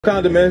What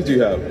kind of demands do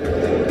you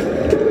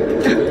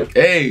have?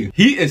 Hey,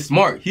 he is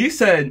smart. He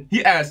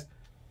asked,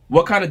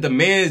 what kind of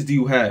demands do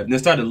you have? And then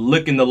started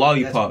licking the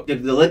lollipop. The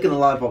licking the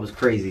lollipop was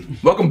crazy.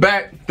 Welcome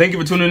back. Thank you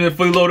for tuning in to the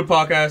Fully Loaded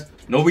Podcast.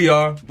 No, we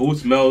are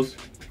Boots Melz.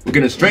 We're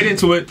getting straight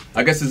into it.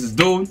 I guess this is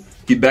dude.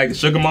 He bagged the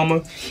sugar mama.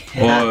 Or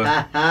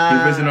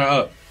he visiting her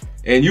up.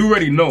 And you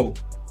already know,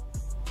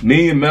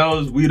 me and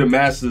Melz, we the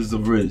masters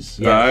of Riz.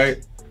 Yes.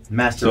 Alright?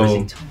 Master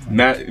Rizzed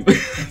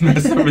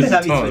Master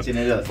Rizzed switching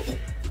it up.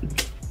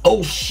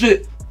 Oh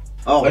shit.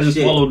 Oh, I just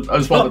swallowed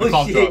the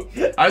cough drop.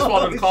 I just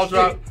swallowed the cough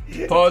drop.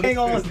 Pause. Thing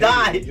almost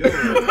died.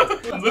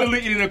 I'm literally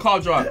eating a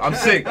cough drop. I'm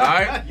sick,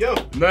 alright? Yo.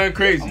 Nothing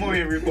crazy. I'm over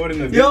here recording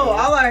the video. Yo,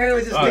 all I heard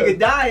was this nigga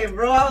dying,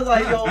 bro. I was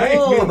like, yo,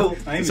 whoa.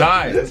 It's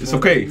alright. It's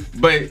okay.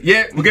 But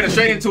yeah, we're getting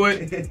straight into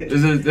it.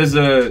 There's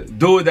a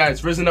dude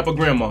that's risen up a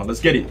grandma. Let's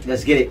get it.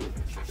 Let's get it.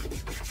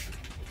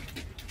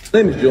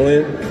 My name is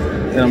Julian,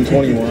 and I'm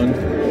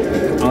 21.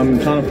 I'm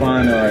trying to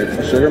find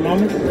a sugar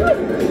mama.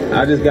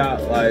 I just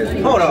got like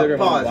Hold sugar up,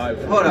 mama pause.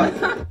 life. Hold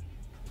up.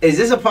 Is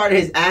this a part of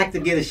his act to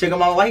get a sugar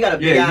mama? Why he got a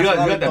big ass you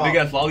lollipop? got that big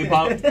ass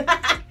lollipop.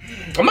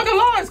 I'm not gonna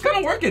lie, it's kind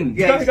of working.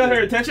 Yeah, you got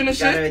her attention and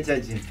got her shit.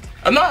 attention.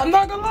 I'm not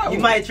gonna lie. You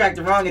might attract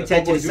the wrong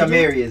attention in some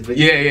areas, but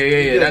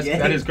Yeah.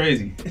 That is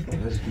crazy.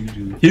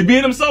 He's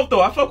being himself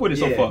though. I fuck with it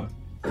so far.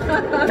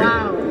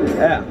 Wow.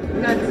 Yeah.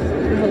 That's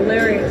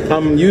hilarious.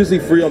 I'm usually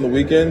free on the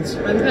weekends.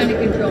 I'm kind of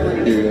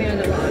controlling.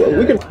 Well,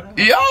 we can.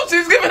 Yo,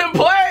 she's giving him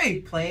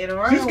play. playing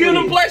around. She's giving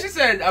him with play. She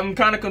said, "I'm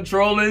kind of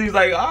controlling." He's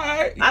like, "All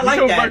right." I like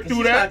that. Work She's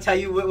through trying that. to tell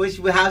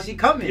you how she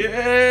coming.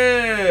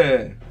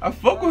 Yeah, I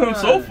fuck with him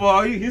so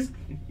far. He's.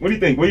 What do you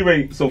think? What do you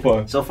rate so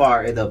far? So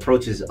far, the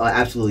approach is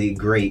absolutely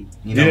great.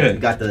 You know, Yeah. you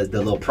got the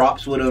little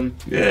props with him.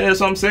 Yeah, that's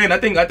what I'm saying. I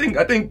think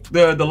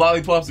the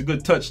lollipop's a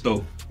good touch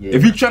though. Yeah.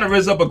 If you're trying to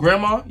raise up a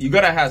grandma, you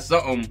gotta have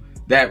something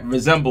that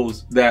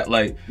resembles that,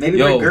 like Maybe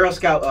yo, with Girl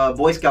Scout,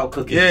 Boy Scout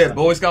cookies. or yeah, something.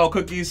 Boy Scout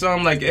cookies,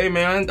 something like, hey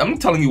man, I'm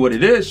telling you what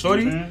it is,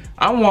 shorty.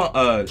 I want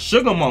a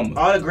sugar mama.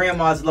 All the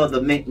grandmas love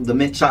the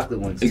mint chocolate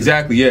ones. Too.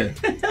 Exactly, yeah.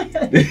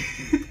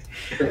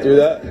 Through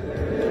that.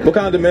 What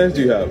kind of demands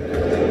do you have?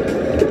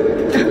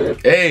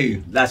 Hey,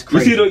 That's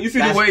crazy. You see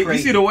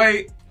the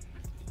way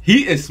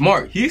he is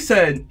smart. He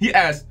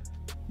asked,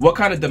 what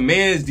kind of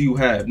demands do you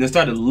have? And then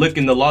started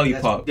licking the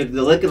lollipop. The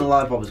licking the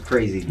lollipop was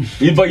crazy.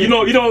 But you know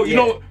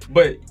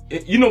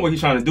what he's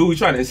trying to do? He's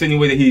trying to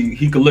insinuate that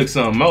he could lick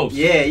something else.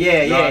 Yeah.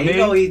 You know what I You mean?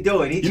 know what he's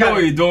doing. You know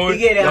what he's doing. He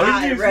getting Yo,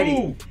 hot he's and ready.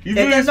 smooth. He's If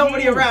really there's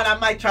nobody smooth. around, I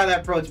might try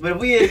that approach. But if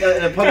we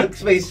in a public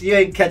space, you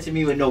ain't catching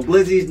me with no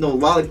glizzies, no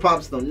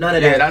lollipops, no none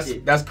of that. Yeah,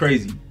 shit. that's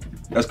crazy.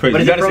 That's crazy. But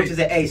his You gotta approach say- is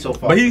an A so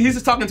far. But he's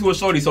just talking to a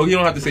shorty, so he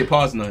don't have to say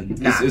pause nothing.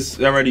 Nah. It's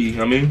already, you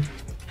know what I mean?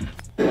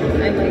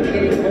 I'm like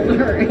getting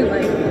older. And,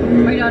 like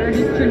my daughter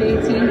just turned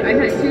 18. I've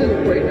had two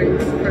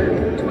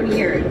boyfriends for 20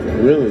 years,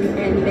 Really?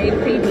 and they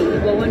paid me.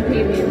 Well, one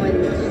paid me, and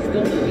one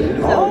stole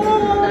me. So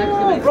Oh,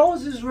 actually,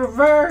 Rose is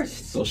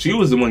reversed. So she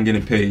was the one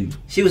getting paid.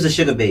 She was a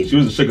sugar baby. She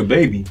was a sugar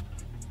baby.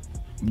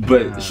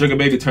 But sugar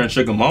baby turned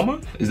sugar mama?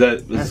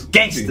 That's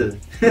gangster.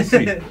 Let's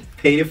see.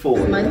 Paid it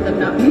forward. month of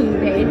not being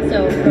paid.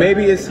 So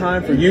Maybe it's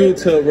time for you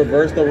to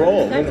reverse the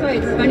role. That's why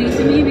it's funny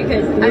to me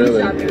because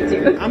Really? I'm shopping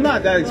too. I'm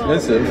not that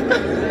expensive. You're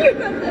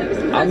not that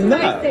expensive. I'm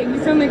That's not. what I say.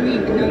 You sound like we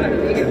know how to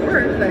make it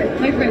work, but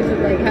my friends would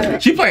like how to.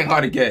 She playing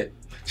hard to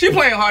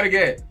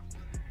get.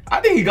 I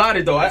think he got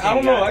it though. I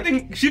don't know. I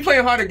think she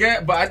playing hard to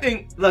get, but I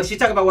think Look, she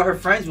talking about what her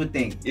friends would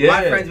think. Yeah.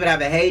 My friends would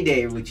have a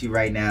heyday with you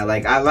right now.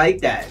 Like, I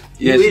like that.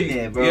 yeah, You she, in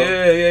there, bro.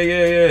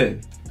 Yeah.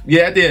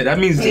 Yeah, I did. That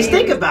means Just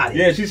think about it.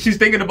 Yeah, she's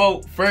thinking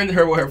about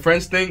what her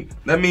friends think.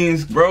 That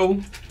means, bro,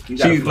 You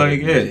gotta she's float like,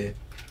 it.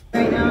 yeah.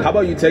 Right now. How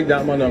about you take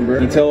down my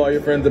number, you tell all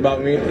your friends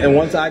about me, and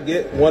once I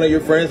get one of your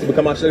friends to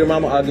become my sugar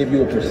mama, I'll give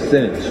you a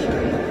percentage.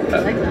 I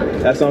like that.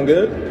 That sound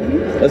good?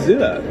 Let's do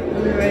that.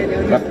 I'm ready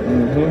to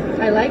go.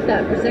 I like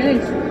that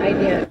percentage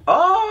idea.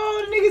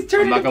 Oh, the niggas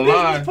turning I'm not into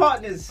gonna business lie.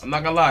 partners. I'm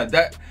not gonna lie,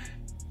 that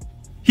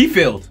he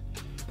failed.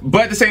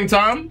 But at the same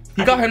time,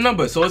 he got her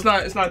number, so it's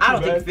not too I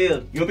don't bad. think he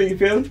failed. You don't think he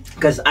failed?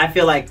 Because I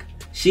feel like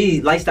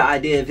she likes the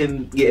idea of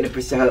him getting a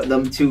percent,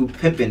 them two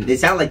pimping. It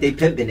sounds like they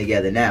pimping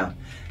together now.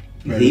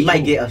 He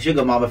might get a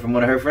sugar mama from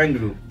one of her friend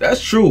group.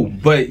 That's true,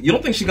 but you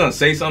don't think she's gonna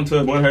say something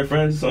to one of her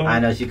friends or something? I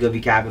know she could be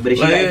capping, but if,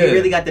 Like, if he yeah.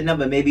 really got the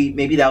number,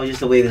 maybe that was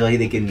just a way that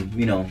they can,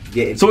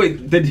 get it. So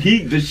wait, did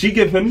she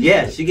give him?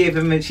 Yeah, she gave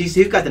him.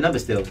 He got the number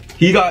still.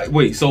 He got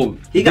so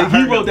He got her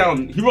wrote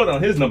number.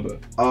 down his number.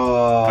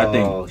 Oh, I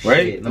think, shit.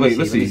 right? Let Wait, me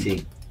let's see.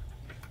 see.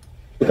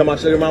 Become my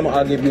sugar mama,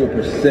 I'll give you a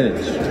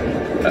percentage.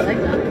 I like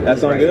that. That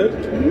sound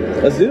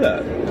good? Let's do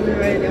that. I'm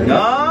ready to go.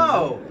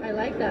 No. I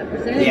like that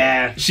percentage.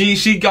 Yeah.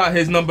 She got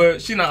his number. I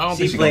don't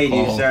think she played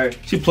gonna you, call. sir.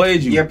 She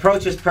played you. Your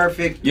approach is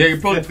perfect. Yeah, your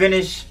approach- The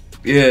finish.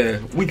 Yeah,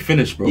 we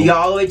finished, bro. You got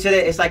all the way to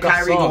the. It's like Got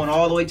Kyrie soft. going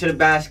all the way to the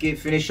basket.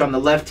 Finish on the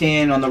left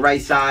hand, on the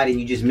right side, and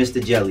you just missed the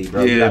jelly,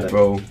 bro. You Yeah, gotta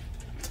bro.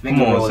 Make Come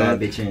me on, roll son.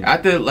 that bitch in.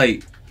 After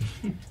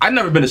I've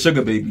never been a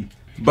sugar baby,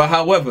 but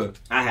however,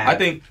 I have. I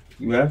think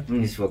you have.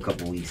 Just for a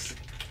couple weeks.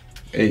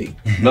 Hey,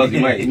 no, you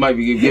might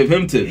give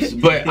him tips,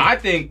 but I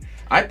think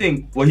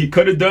what he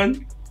could have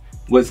done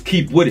was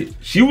keep with it.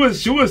 She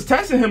was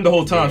testing him the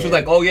whole time. She was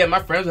like, "Oh yeah, my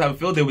friends would have a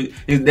field day with it."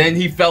 And then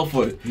he fell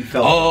for it.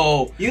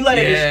 You let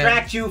it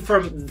distract you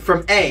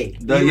from A.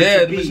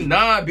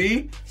 Nah,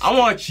 B. I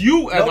want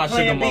you as my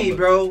sugar mama, B,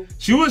 bro.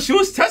 She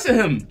was testing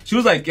him. She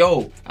was like,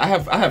 "Yo, I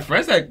have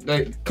friends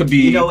that could be."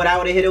 You know what I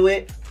would have hit it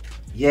with?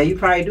 Yeah, you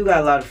probably do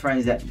got a lot of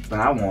friends but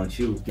I want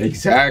you.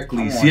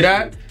 Exactly. See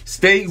that?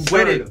 Stay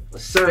with it.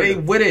 Stay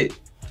with it.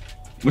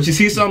 When you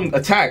see something,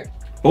 attack.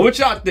 But what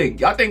y'all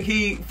think? Y'all think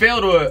he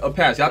failed or a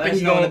pass? Y'all think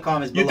he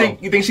gonna? You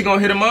think she gonna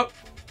hit him up?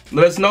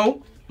 Let us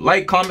know.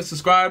 Like, comment,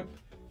 subscribe,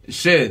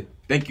 share.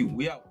 Thank you.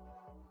 We out.